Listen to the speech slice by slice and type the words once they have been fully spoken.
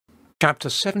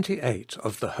Chapter 78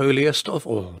 of the Holiest of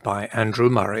All by Andrew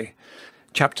Murray.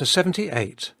 Chapter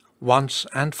 78, Once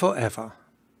and Forever.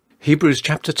 Hebrews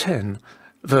chapter 10,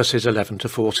 verses 11 to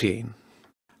 14.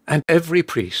 And every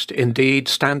priest indeed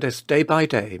standeth day by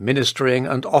day, ministering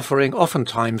and offering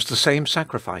oftentimes the same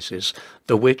sacrifices,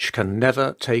 the which can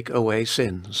never take away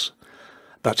sins.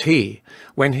 But he,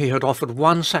 when he had offered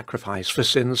one sacrifice for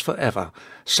sins for ever,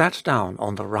 sat down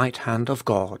on the right hand of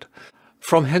God,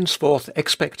 from henceforth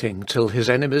expecting till his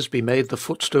enemies be made the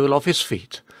footstool of his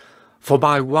feet. For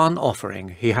by one offering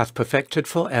he hath perfected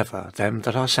for ever them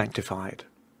that are sanctified.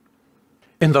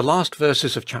 In the last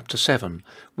verses of chapter 7,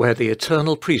 where the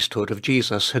eternal priesthood of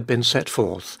Jesus had been set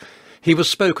forth, he was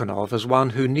spoken of as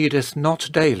one who needeth not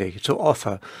daily to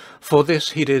offer, for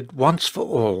this he did once for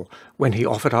all, when he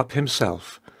offered up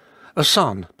himself, a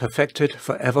Son perfected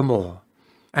for evermore.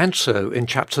 And so in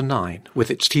chapter 9, with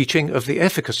its teaching of the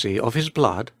efficacy of his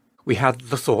blood, we had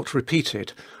the thought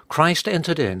repeated, Christ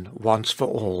entered in once for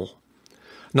all.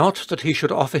 Not that he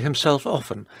should offer himself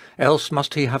often, else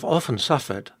must he have often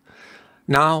suffered.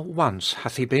 Now once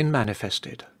hath he been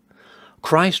manifested.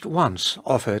 Christ once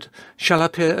offered shall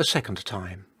appear a second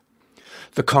time.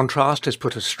 The contrast is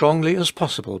put as strongly as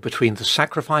possible between the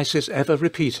sacrifices ever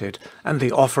repeated and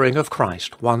the offering of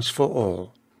Christ once for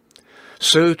all.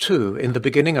 So too, in the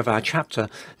beginning of our chapter,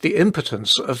 the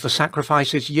impotence of the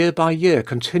sacrifices year by year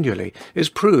continually is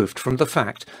proved from the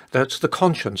fact that the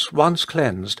conscience once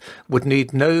cleansed would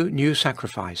need no new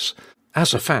sacrifice.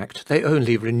 As a fact, they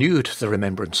only renewed the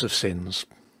remembrance of sins.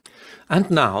 And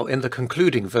now, in the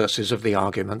concluding verses of the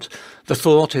argument, the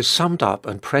thought is summed up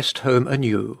and pressed home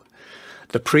anew.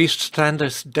 The priest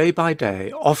standeth day by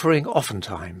day, offering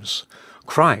oftentimes.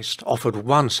 Christ offered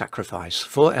one sacrifice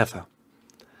for ever.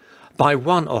 By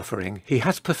one offering he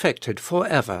hath perfected for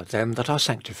ever them that are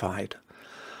sanctified.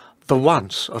 The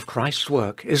once of Christ's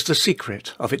work is the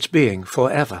secret of its being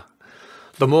for ever.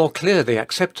 The more clear the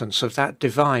acceptance of that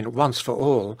divine once for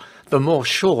all, the more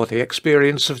sure the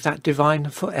experience of that divine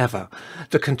for ever,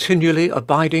 the continually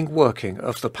abiding working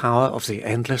of the power of the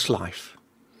endless life.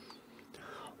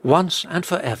 Once and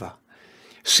forever.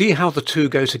 See how the two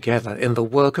go together in the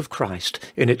work of Christ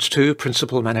in its two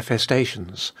principal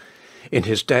manifestations. In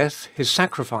his death, his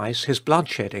sacrifice, his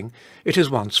bloodshedding, it is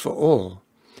once for all.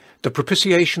 The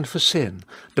propitiation for sin,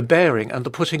 the bearing and the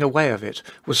putting away of it,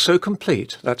 was so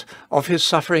complete that of his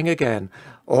suffering again,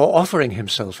 or offering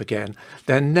himself again,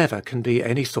 there never can be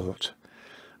any thought.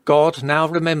 God now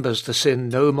remembers the sin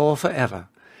no more for ever.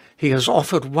 He has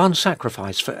offered one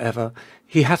sacrifice for ever.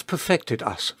 He hath perfected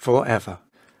us for ever.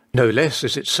 No less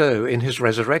is it so in his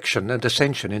resurrection and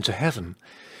ascension into heaven.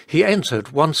 He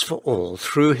entered once for all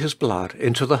through his blood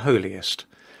into the holiest.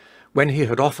 When he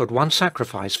had offered one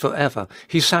sacrifice for ever,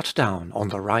 he sat down on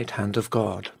the right hand of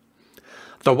God.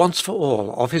 The once for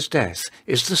all of his death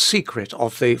is the secret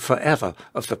of the forever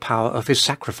of the power of his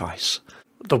sacrifice.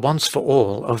 The once for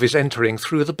all of his entering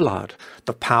through the blood,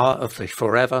 the power of the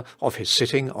forever of his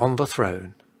sitting on the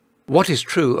throne. What is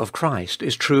true of Christ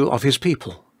is true of his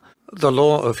people. The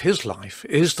law of his life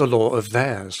is the law of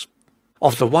theirs.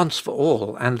 Of the once for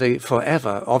all and the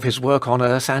forever of his work on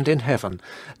earth and in heaven,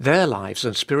 their lives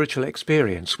and spiritual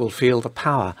experience will feel the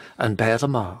power and bear the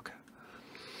mark.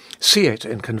 See it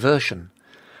in conversion.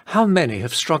 How many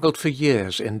have struggled for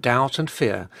years in doubt and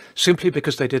fear simply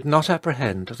because they did not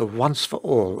apprehend the once for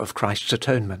all of Christ's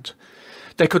atonement.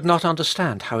 They could not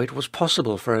understand how it was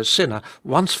possible for a sinner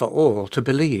once for all to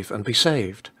believe and be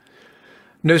saved.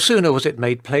 No sooner was it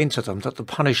made plain to them that the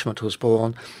punishment was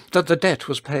borne, that the debt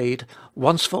was paid,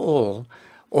 once for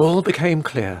all became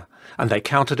clear, and they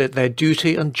counted it their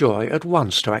duty and joy at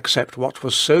once to accept what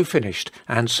was so finished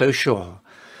and so sure.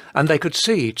 And they could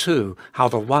see, too, how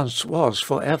the once was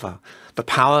forever, the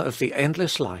power of the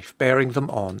endless life bearing them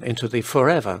on into the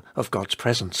forever of God's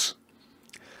presence.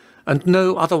 And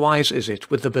no otherwise is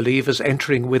it with the believers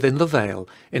entering within the veil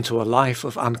into a life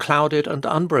of unclouded and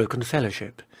unbroken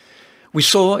fellowship. We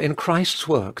saw in Christ's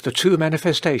work the two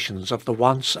manifestations of the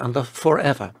once and the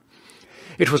forever.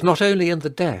 It was not only in the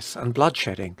death and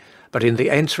bloodshedding, but in the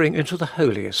entering into the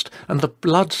holiest and the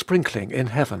blood sprinkling in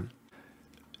heaven.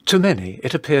 To many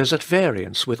it appears at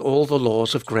variance with all the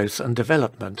laws of growth and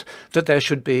development that there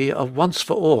should be a once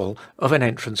for all of an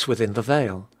entrance within the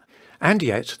veil. And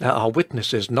yet there are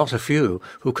witnesses not a few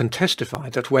who can testify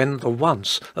that when the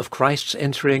once of Christ's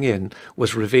entering in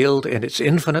was revealed in its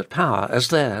infinite power as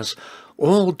theirs,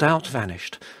 all doubt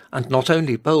vanished, and not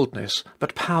only boldness,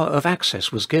 but power of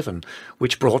access was given,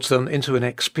 which brought them into an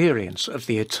experience of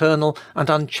the eternal and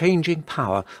unchanging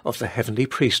power of the heavenly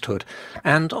priesthood,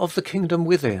 and of the kingdom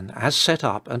within as set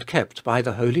up and kept by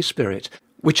the Holy Spirit,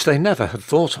 which they never had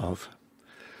thought of.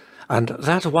 And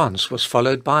that once was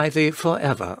followed by the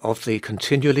forever of the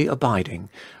continually abiding,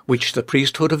 which the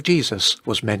priesthood of Jesus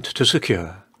was meant to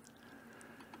secure.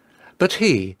 But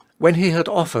he, when he had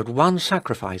offered one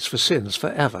sacrifice for sins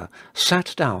forever,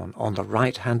 sat down on the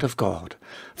right hand of God,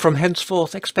 from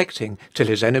henceforth expecting till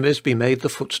his enemies be made the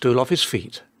footstool of his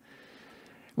feet.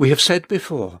 We have said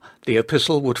before, the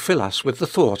epistle would fill us with the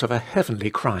thought of a heavenly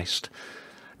Christ.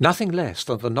 Nothing less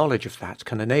than the knowledge of that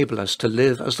can enable us to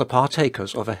live as the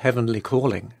partakers of a heavenly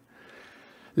calling.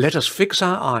 Let us fix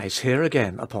our eyes here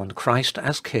again upon Christ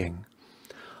as King.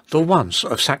 The once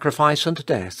of sacrifice and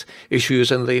death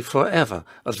issues in the forever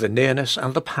of the nearness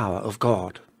and the power of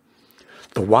God.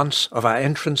 The once of our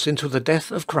entrance into the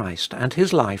death of Christ and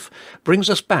his life brings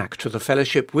us back to the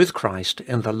fellowship with Christ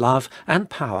in the love and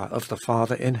power of the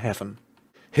Father in heaven.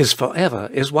 His forever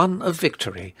is one of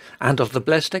victory and of the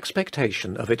blessed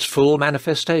expectation of its full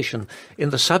manifestation in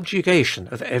the subjugation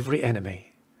of every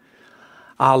enemy.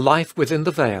 Our life within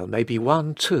the veil may be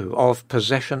one, too, of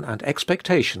possession and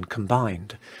expectation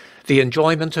combined, the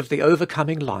enjoyment of the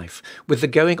overcoming life with the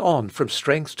going on from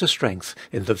strength to strength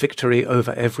in the victory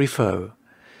over every foe.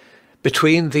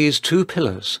 Between these two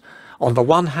pillars, on the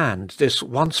one hand this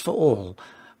once for all,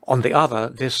 on the other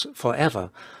this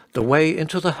forever, the way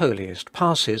into the holiest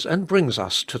passes and brings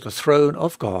us to the throne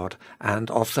of God and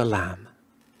of the Lamb.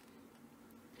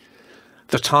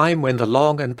 The time when the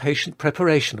long and patient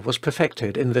preparation was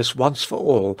perfected in this once for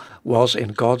all was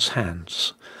in God's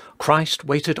hands. Christ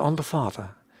waited on the Father.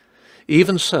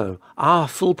 Even so, our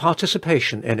full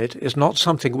participation in it is not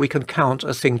something we can count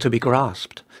a thing to be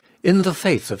grasped. In the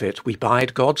faith of it we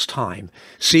bide God's time,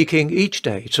 seeking each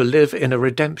day to live in a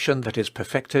redemption that is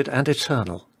perfected and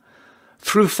eternal.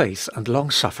 Through faith and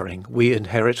long-suffering we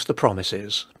inherit the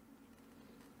promises.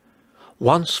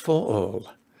 Once for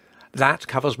all. That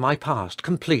covers my past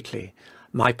completely.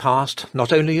 My past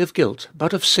not only of guilt,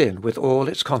 but of sin with all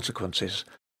its consequences.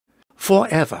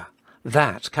 Forever.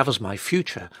 That covers my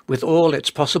future with all its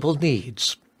possible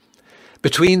needs.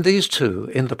 Between these two,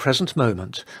 in the present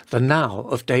moment, the now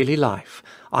of daily life,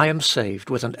 I am saved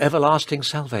with an everlasting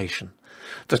salvation.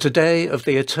 The today of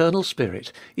the eternal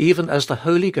Spirit, even as the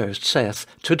Holy Ghost saith,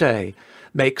 today,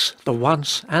 makes the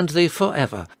once and the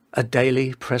forever a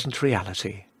daily present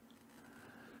reality.